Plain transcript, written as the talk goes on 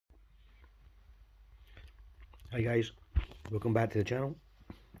Hi guys, welcome back to the channel.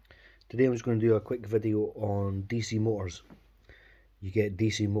 Today I'm just going to do a quick video on DC motors. You get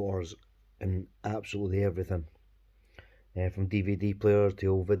DC motors in absolutely everything, from DVD players to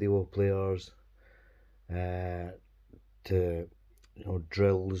old video players, to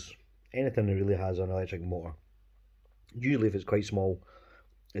drills, anything that really has an electric motor. Usually if it's quite small,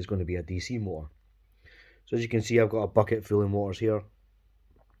 it's going to be a DC motor. So as you can see, I've got a bucket full of motors here,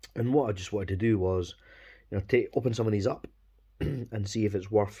 and what I just wanted to do was open some of these up and see if it's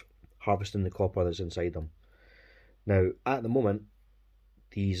worth harvesting the copper that's inside them. Now at the moment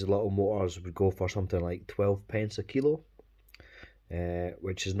these little motors would go for something like 12 pence a kilo,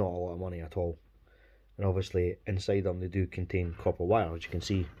 which is not a lot of money at all. And obviously inside them they do contain copper wire, as you can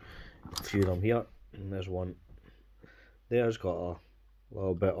see a few of them here, and there's one there's got a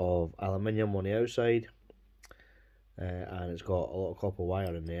little bit of aluminium on the outside, and it's got a lot of copper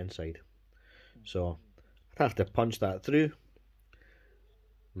wire in the inside. So I'd have to punch that through,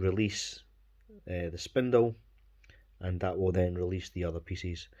 release the spindle, and that will then release the other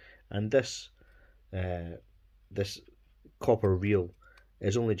pieces. And this copper reel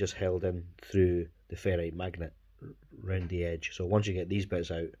is only just held in through the ferrite magnet round the edge. So once you get these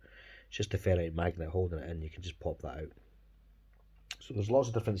bits out, it's just the ferrite magnet holding it in. You can just pop that out. So there's lots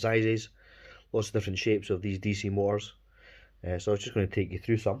of different sizes, lots of different shapes of these DC motors. So I was just going to take you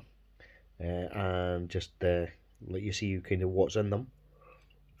through some, and just let you see kind of what's in them,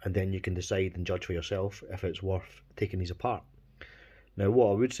 and then you can decide and judge for yourself if it's worth taking these apart. Now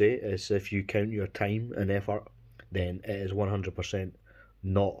what I would say is, if you count your time and effort, then it is 100%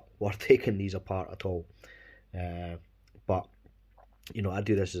 not worth taking these apart at all. But I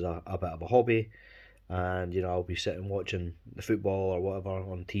do this as a bit of a hobby, and I'll be sitting watching the football or whatever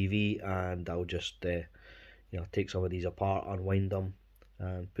on TV, and I'll just take some of these apart, unwind them,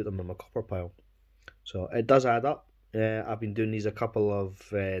 and put them in my copper pile. So it does add up. I've been doing these a couple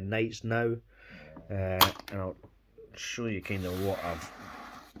of nights now, and I'll show you kind of what I've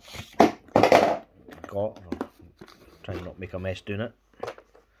got. I'll try and not make a mess doing it.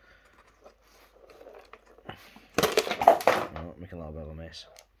 I'll make a little bit of a mess.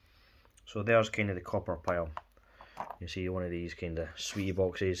 So there's kind of the copper pile. You see one of these kind of sweetie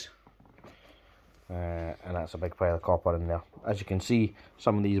boxes, and that's a big pile of copper in there. As you can see,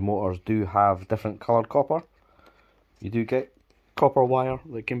 some of these motors do have different coloured copper. You do get copper wire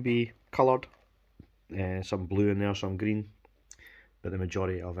that can be coloured, some blue in there, some green, but the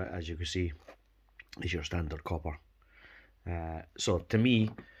majority of it, as you can see, is your standard copper. So to me,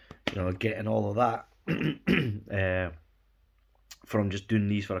 getting all of that from just doing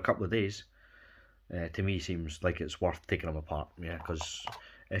these for a couple of days, to me seems like it's worth taking them apart. Yeah, because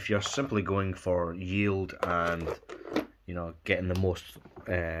if you're simply going for yield and getting the most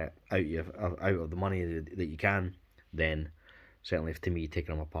out of the money that you can, then certainly to me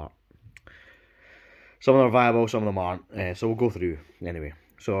taking them apart. Some of them are viable, some of them aren't. So we'll go through anyway.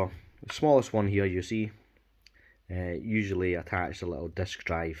 So the smallest one here you see, usually attached a little disk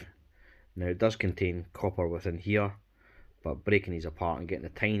drive. Now it does contain copper within here, but breaking these apart and getting a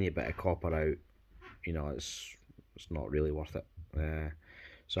tiny bit of copper out, it's not really worth it.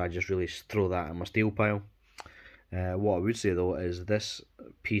 So I just really throw that in my steel pile. What I would say though is this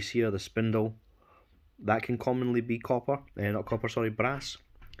piece here, the spindle, that can commonly be copper, not copper, sorry, brass.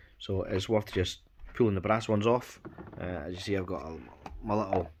 So it's worth just pulling the brass ones off. As you see, I've got my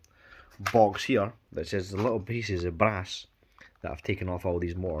little box here that says the little pieces of brass that I've taken off all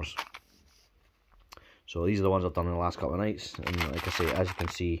these motors. So these are the ones I've done in the last couple of nights, and like I say, as you can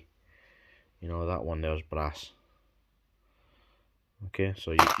see, that one there's brass. Okay,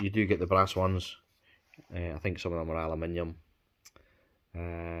 so you do get the brass ones. I think some of them are aluminium,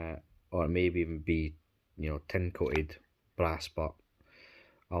 or it may even be tin coated brass, but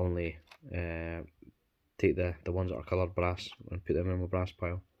I only take the ones that are coloured brass and put them in my brass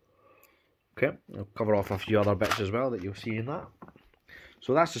pile. Okay, I'll cover off a few other bits as well that you'll see in that.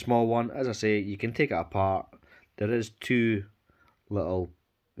 So that's the small one. As I say, you can take it apart. There is two little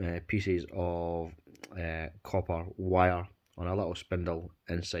pieces of copper wire on a little spindle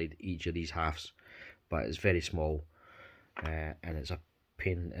inside each of these halves, but it's very small, and it's a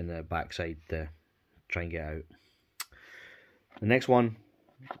pain in the backside to try and get out. The next one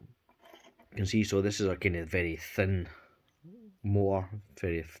you can see, so this is a kind of very thin motor,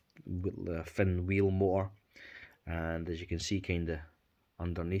 very thin wheel motor, and as you can see kind of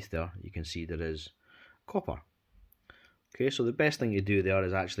underneath there, you can see there is copper. Okay, so the best thing to do there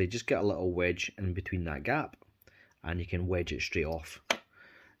is actually just get a little wedge in between that gap, and you can wedge it straight off.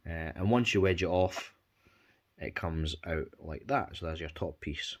 And once you wedge it off, it comes out like that. So there's your top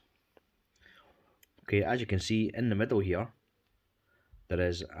piece. Okay, as you can see in the middle here, there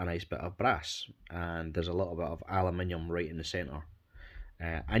is a nice bit of brass, and there's a little bit of aluminium right in the centre.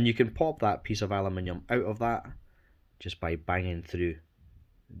 And you can pop that piece of aluminium out of that just by banging through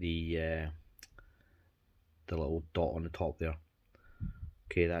the little dot on the top there.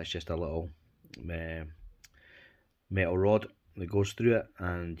 Okay, that's just a little metal rod that goes through it,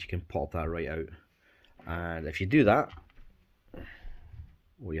 and you can pop that right out. And if you do that,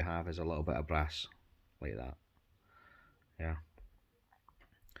 what you have is a little bit of brass like that. Yeah.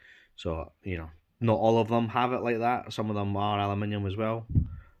 So, you know, not all of them have it like that. Some of them are aluminium as well,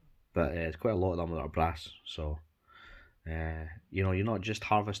 but it's quite a lot of them that are brass. So, you know, you're not just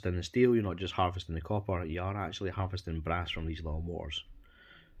harvesting the steel, you're not just harvesting the copper, you are actually harvesting brass from these little motors.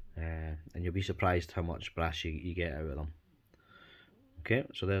 And you'll be surprised how much brass you get out of them. Okay,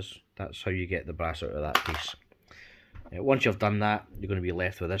 so that's how you get the brass out of that piece. Once you've done that, you're going to be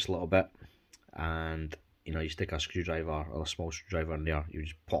left with this little bit, and you know, you stick a screwdriver or a small screwdriver in there, you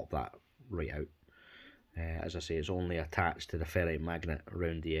just pop that right out. As I say, it's only attached to the ferrite magnet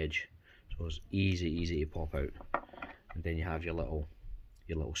around the edge, so it's easy to pop out. And then you have your little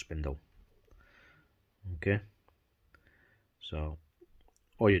spindle. Okay, so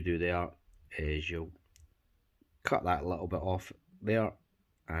all you do there is you'll cut that little bit off there,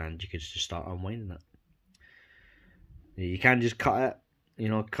 and you can just start unwinding it. You can just cut it, you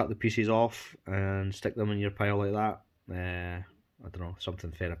know, cut the pieces off and stick them in your pile like that. I don't know,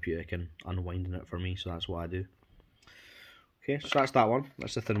 something therapeutic in unwinding it for me, so that's what I do. Okay, so that's that one,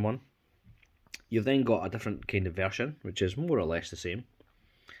 that's the thin one. You've then got a different kind of version, which is more or less the same.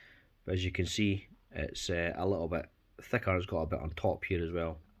 But as you can see, it's a little bit thicker, it's got a bit on top here as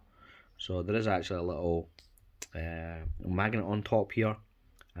well. So there is actually a little magnet on top here,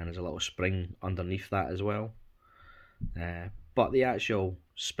 and there's a little spring underneath that as well. But the actual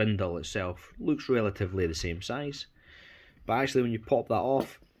spindle itself looks relatively the same size, but actually when you pop that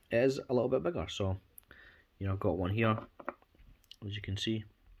off, it is a little bit bigger. So, you know, I've got one here, as you can see,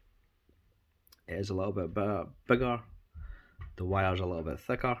 it is a little bit bigger, the wire's a little bit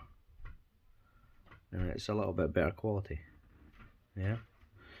thicker, and it's a little bit better quality. Yeah.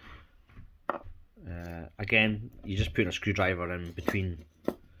 Again, you just put a screwdriver in between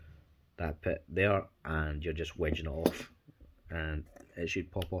that pit there, and you're just wedging it off, and it should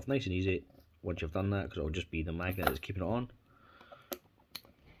pop off nice and easy once you've done that, because it'll just be the magnet that's keeping it on.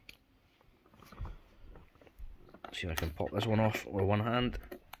 See if I can pop this one off with one hand.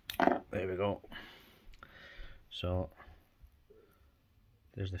 There we go. So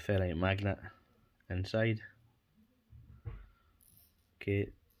there's the ferrite magnet inside. Okay,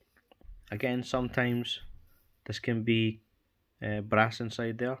 again, sometimes this can be brass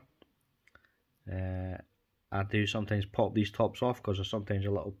inside there. I do sometimes pop these tops off because there's sometimes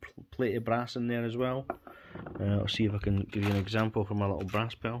a little plate of brass in there as well. I'll see if I can give you an example from my little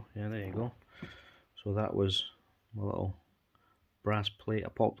brass pill. Yeah, there you go. So that was my little brass plate. I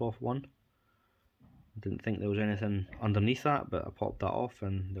popped off one. I didn't think there was anything underneath that, but I popped that off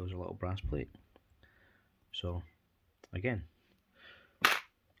and there was a little brass plate. So again, a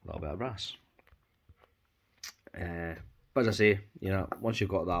little bit of brass. But as I say, you know, once you've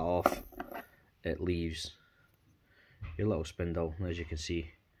got that off, it leaves your little spindle. As you can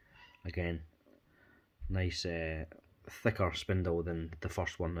see, again, nice thicker spindle than the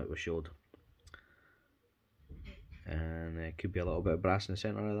first one that was showed, and it could be a little bit of brass in the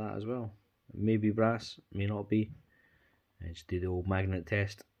centre of that as well. Maybe brass, may not be. Just do the old magnet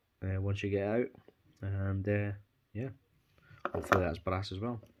test once you get out, and yeah, hopefully that's brass as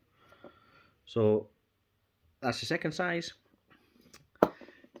well. So that's the second size.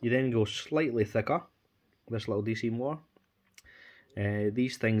 You then go slightly thicker, this little DC motor.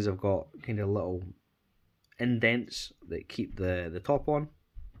 These things have got kind of little indents that keep the top on,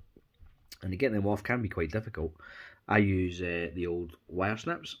 and to get them off can be quite difficult. I use the old wire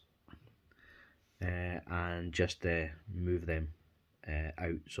snips and just move them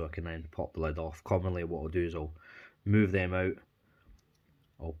out so I can then pop the lid off. Commonly what I'll do is I'll move them out,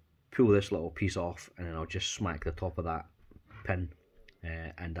 I'll pull this little piece off, and then I'll just smack the top of that pin,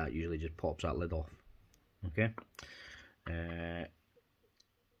 and that usually just pops that lid off. Okay.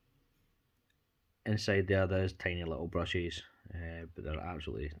 Inside there's tiny little brushes, but they're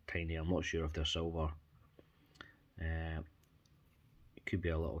absolutely tiny. I'm not sure if they're silver. It could be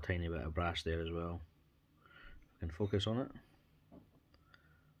a little tiny bit of brass there as well. I can focus on it.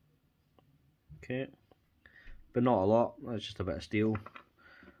 Okay, but not a lot. That's just a bit of steel,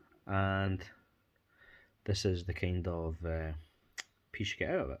 and this is the kind of piece you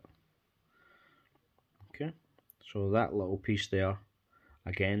get out of it. Okay, so that little piece there,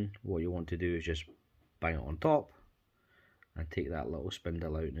 again, what you want to do is just bang it on top, and take that little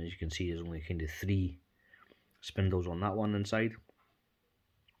spindle out. And as you can see, there's only kind of 3 spindles on that one inside.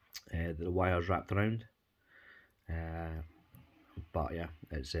 The wire's wrapped around. But yeah,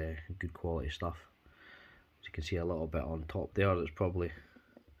 it's good quality stuff. As you can see, a little bit on top there that's probably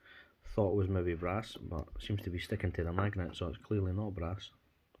thought was maybe brass, but seems to be sticking to the magnet, so it's clearly not brass.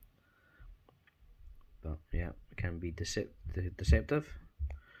 But yeah, it can be deceptive,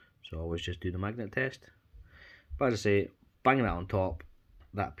 so always just do the magnet test. But as I say, banging that on top,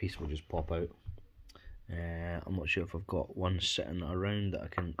 that piece will just pop out. I'm not sure if I've got one sitting around that I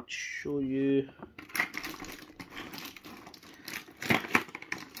can show you.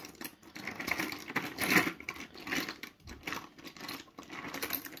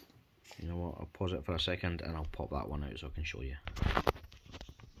 You know what, I'll pause it for a second and I'll pop that one out so I can show you.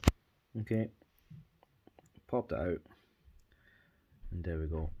 Okay, popped it out, and there we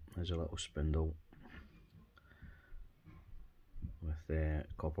go. There's a little spindle with the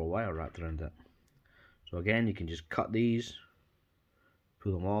copper wire wrapped around it. So again, you can just cut these,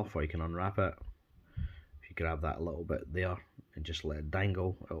 pull them off, or you can unwrap it. If you grab that little bit there and just let it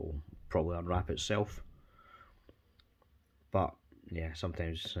dangle, it will probably unwrap itself. But yeah,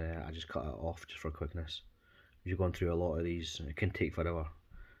 sometimes I just cut it off just for quickness. If you're going through a lot of these, it can take forever.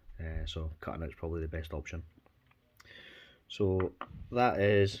 So cutting it's probably the best option. So that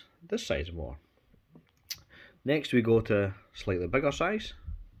is this size motor. Next we go to slightly bigger size.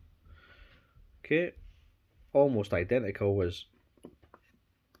 Okay, almost identical as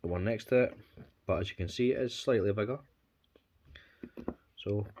the one next to it, but as you can see, it is slightly bigger.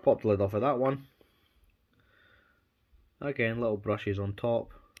 So pop the lid off of that one. Again, little brushes on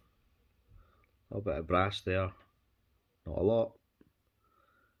top, a little bit of brass there, not a lot.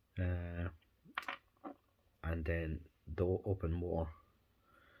 And then the open motor.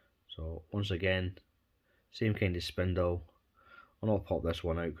 So once again, same kind of spindle. I'll not pop this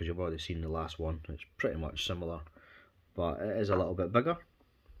one out because you've already seen the last one. It's pretty much similar, but it is a little bit bigger.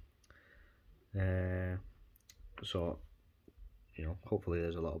 So, you know, hopefully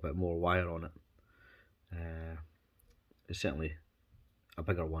there's a little bit more wire on it. It's certainly a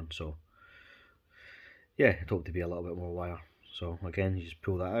bigger one, so yeah, I'd hope to be a little bit more wire. So again, you just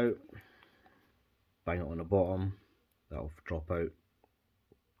pull that out, bang it on the bottom, that'll drop out,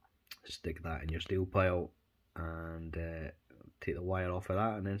 stick that in your steel pile, and take the wire off of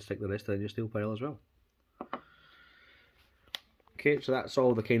that, and then stick the rest of it in your steel pile as well. Okay, so that's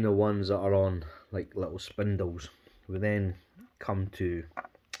all the kind of ones that are on like little spindles. We then come to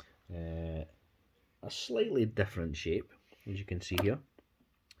a slightly different shape, as you can see here.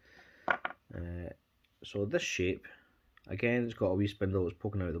 So this shape, again, it's got a wee spindle that's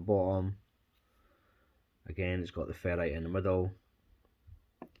poking out the bottom. Again, it's got the ferrite in the middle.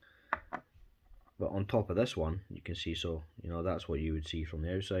 But on top of this one, you can see, so, you know, that's what you would see from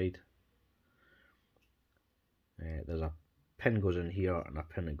the outside. There's a pin goes in here and a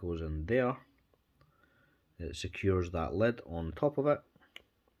pin that goes in there. It secures that lid on top of it.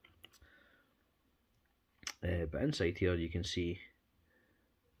 But inside here, you can see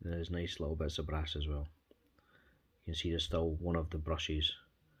there's nice little bits of brass as well. You can see there's still one of the brushes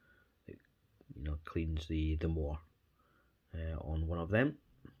that, you know, cleans the motor on one of them.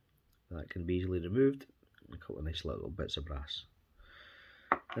 That can be easily removed. A couple of nice little bits of brass.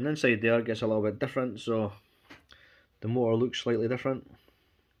 And inside there it gets a little bit different, so the motor looks slightly different.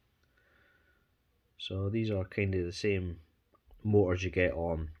 So these are kind of the same motors you get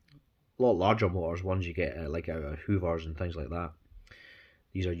on a lot larger motors, ones you get like out of Hoovers and things like that.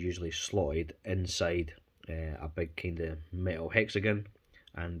 These are usually slotted inside a big kind of metal hexagon,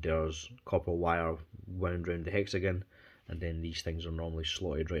 and there's copper wire wound around the hexagon, and then these things are normally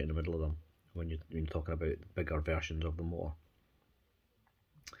slotted right in the middle of them when you're talking about bigger versions of the motor.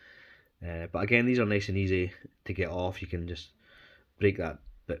 But again, these are nice and easy to get off. You can just break that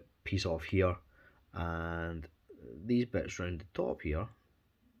piece off here, and these bits round the top here,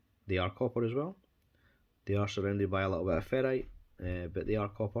 they are copper as well. They are surrounded by a little bit of ferrite, but they are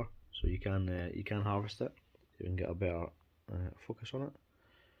copper, so you can harvest it. You can get a better focus on it.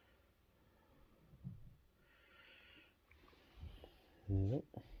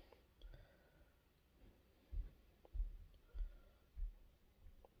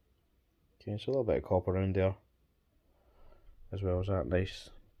 Okay, so a little bit of copper around there, as well as that nice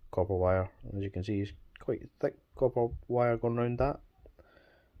copper wire. And as you can see, it's quite thick copper wire going around that,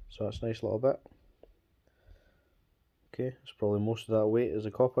 so that's a nice little bit. Okay, it's probably most of that weight is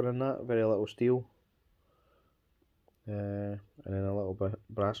the copper in that, very little steel, and then a little bit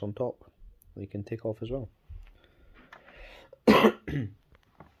brass on top that you can take off as well.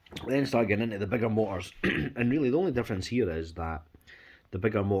 Then start getting into the bigger motors, and really the only difference here is that the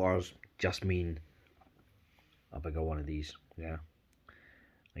bigger motors just mean a bigger one of these. Yeah.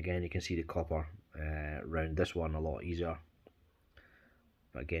 Again, you can see the copper round this one a lot easier.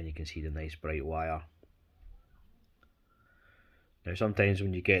 But again, you can see the nice bright wire. Now sometimes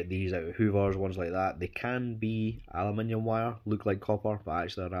when you get these out of Hoovers, ones like that, they can be aluminium wire, look like copper, but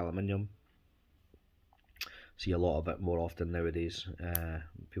actually they're aluminium. See a lot of it more often nowadays.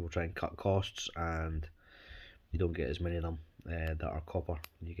 People try and cut costs, and you don't get as many of them that are copper.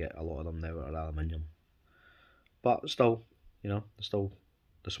 You get a lot of them now that are aluminium. But still, you know, still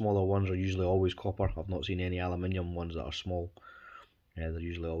the smaller ones are usually always copper. I've not seen any aluminium ones that are small. They're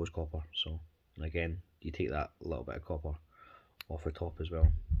usually always copper. So again, you take that little bit of copper off the top as well.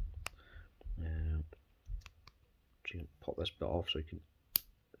 So you can pop this bit off so you can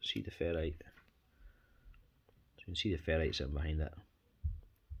see the ferrite. So you can see the ferrite sitting behind it.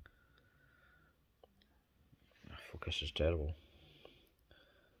 Focus is terrible.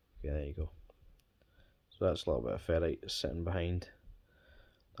 Okay, there you go. So that's a little bit of ferrite sitting behind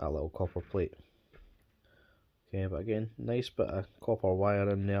that little copper plate. Okay, but again, nice bit of copper wire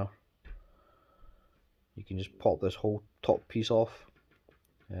in there. You can just pop this whole top piece off.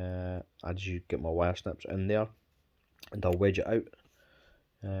 I just get my wire snips in there and I'll wedge it out.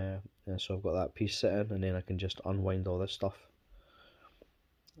 And so I've got that piece sitting, and then I can just unwind all this stuff.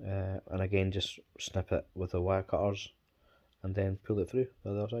 And again, just snip it with the wire cutters and then pull it through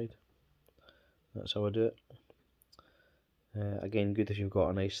the other side. That's how I do it. Again, good if you've got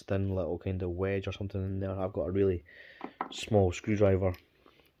a nice thin little kind of wedge or something in there. I've got a really small screwdriver.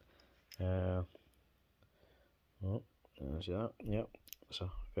 Oh, see that? Yep, it's a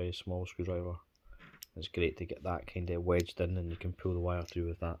very small screwdriver. It's great to get that kind of wedged in, and you can pull the wire through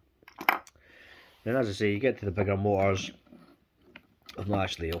with that. Then, as I say, you get to the bigger motors. I've not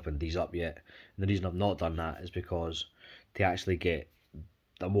actually opened these up yet, and the reason I've not done that is because to actually get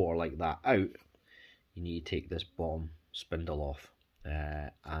a motor like that out, you need to take this bottom spindle off,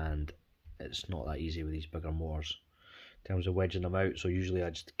 and it's not that easy with these bigger motors in terms of wedging them out. So usually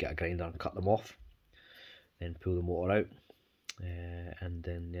I just get a grinder and cut them off, then pull the motor out, and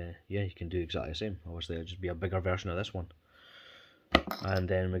then yeah, you can do exactly the same. Obviously it'll just be a bigger version of this one, and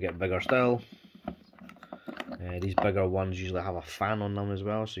then we get bigger still. These bigger ones usually have a fan on them as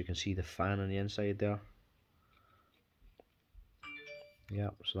well, so you can see the fan on the inside there. Yeah,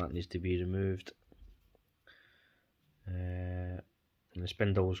 so that needs to be removed. And the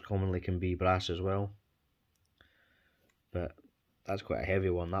spindles commonly can be brass as well, but that's quite a heavy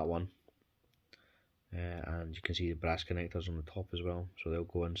one, that one. And you can see the brass connectors on the top as well, so they'll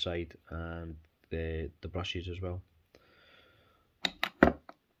go inside, and the brushes as well.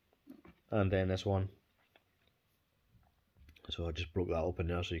 And then this one, so I just broke that open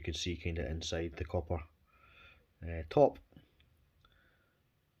there so you could see kind of inside the copper top,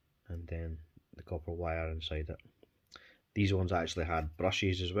 and then the copper wire inside it. These ones actually had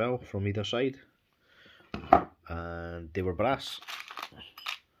brushes as well from either side, and they were brass.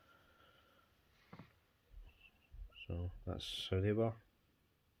 So that's how they were.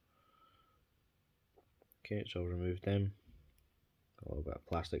 Okay, so I'll remove them. Got a little bit of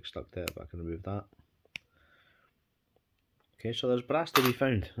plastic stuck to it, but I can remove that. Okay, so there's brass to be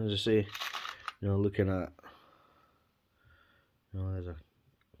found, as I say. You know, looking at, you know, there's a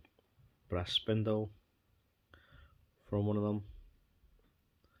brass spindle from one of them.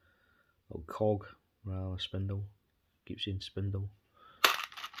 Little cog rather than a spindle. Keep saying spindle.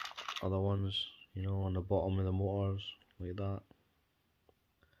 Other ones, you know, on the bottom of the motors, like that.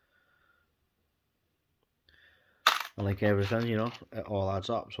 And like everything, you know, it all adds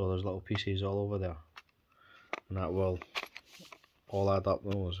up, so there's little pieces all over there. And that will all add up.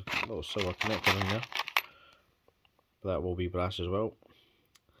 There's a little silver connector in there. But that will be brass as well.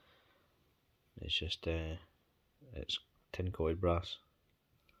 It's just, it's tin coated brass.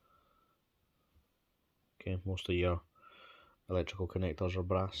 Okay, most of your electrical connectors are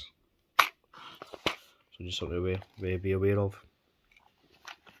brass. So just something to be aware of.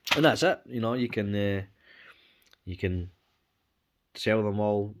 And that's it. You know, you can sell them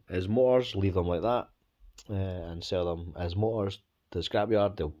all as motors, leave them like that, and sell them as motors to the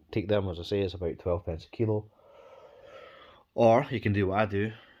scrapyard. They'll take them, as I say, it's about 12 pence a kilo. Or you can do what I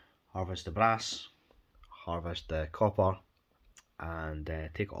do, harvest the brass, harvest the copper, and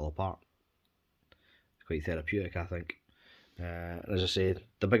take it all apart. It's quite therapeutic, I think. As I say,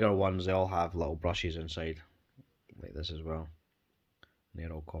 the bigger ones, they all have little brushes inside, like this as well.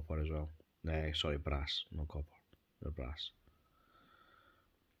 They're all copper as well. Sorry, brass, not copper. They're brass.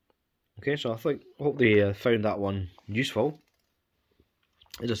 Okay, so I hope they found that one useful.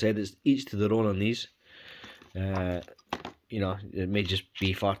 As I said, it's each to their own on these. You know, it may just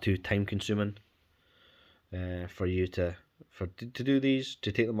be far too time consuming for you to do these,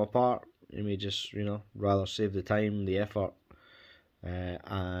 to take them apart. You may just, you know, rather save the time, the effort,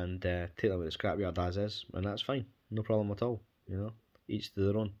 and take them to the scrapyard as is, and that's fine, no problem at all. You know, each to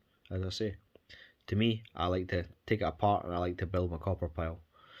their own, as I say. To me, I like to take it apart and I like to build my copper pile.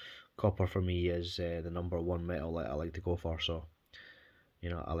 Copper for me is the #1 metal that I like to go for, so you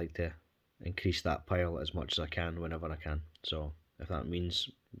know, I like to increase that pile as much as I can whenever I can. So if that means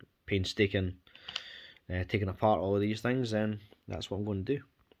painstaking taking apart all of these things, then that's what I'm going to do.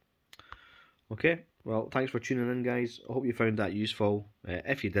 Okay, well, thanks for tuning in, guys. I hope you found that useful.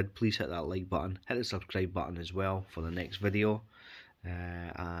 If you did, please hit that like button, hit the subscribe button as well for the next video,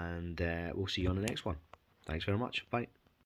 and we'll see you on the next one. Thanks very much. Bye.